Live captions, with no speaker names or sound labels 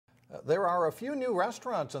There are a few new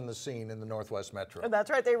restaurants on the scene in the Northwest Metro.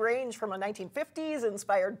 That's right. They range from a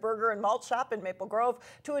 1950s-inspired burger and malt shop in Maple Grove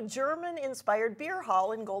to a German-inspired beer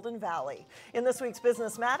hall in Golden Valley. In this week's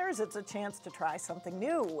Business Matters, it's a chance to try something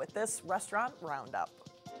new with this restaurant roundup.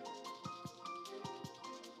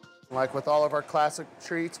 Like with all of our classic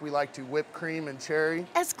treats, we like to whip cream and cherry.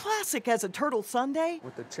 As classic as a turtle sundae,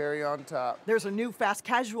 With the cherry on top. there's a new fast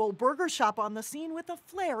casual burger shop on the scene with a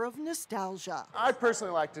flair of nostalgia. I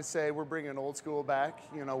personally like to say we're bringing old school back.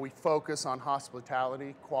 You know, we focus on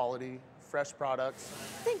hospitality, quality, fresh products.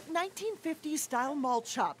 Think 1950s style malt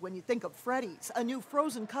shop when you think of Freddy's, a new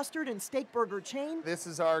frozen custard and Steakburger chain. This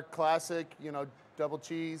is our classic, double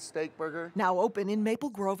cheese steak burger. Now open in Maple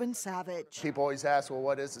Grove and Savage. People always ask, well,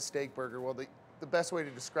 what is a steak burger? Well, the best way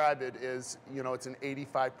to describe it is, it's an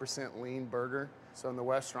 85% lean burger. So in the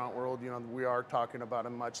restaurant world, we are talking about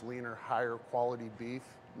a much leaner, higher quality beef.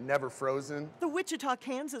 Never frozen. The Wichita,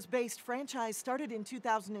 Kansas-based franchise started in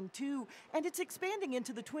 2002, and it's expanding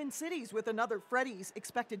into the Twin Cities with another Freddy's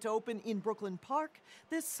expected to open in Brooklyn Park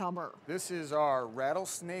this summer. This is our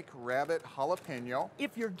rattlesnake rabbit jalapeno.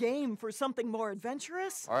 If you're game for something more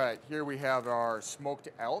adventurous, All right, here we have our smoked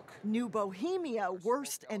elk. New Bohemia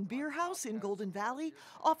Wurst and Beer House in Golden Valley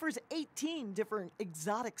offers 18 different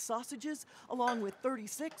exotic sausages, along with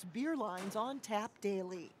 36 beer lines on tap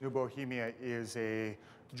daily. New Bohemia is a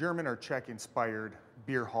German or Czech-inspired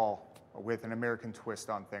beer hall with an American twist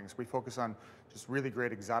on things. We focus on just really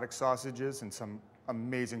great exotic sausages and some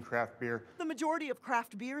amazing craft beer. The majority of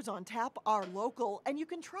craft beers on tap are local, and you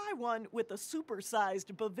can try one with a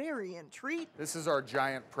supersized Bavarian treat This is our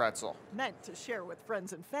giant pretzel. meant to share with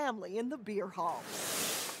friends and family in the beer hall.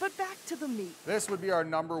 But back to the meat. This would be our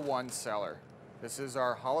 #1 seller. This is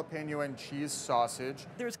our jalapeno and cheese sausage.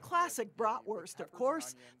 There's classic bratwurst, of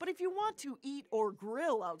course, but if you want to eat or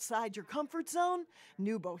grill outside your comfort zone,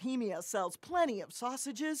 New Bohemia sells plenty of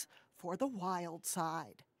sausages for the wild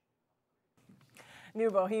side. New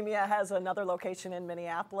Bohemia has another location in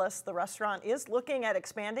Minneapolis. The restaurant is looking at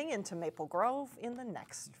expanding into Maple Grove in the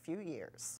next few years.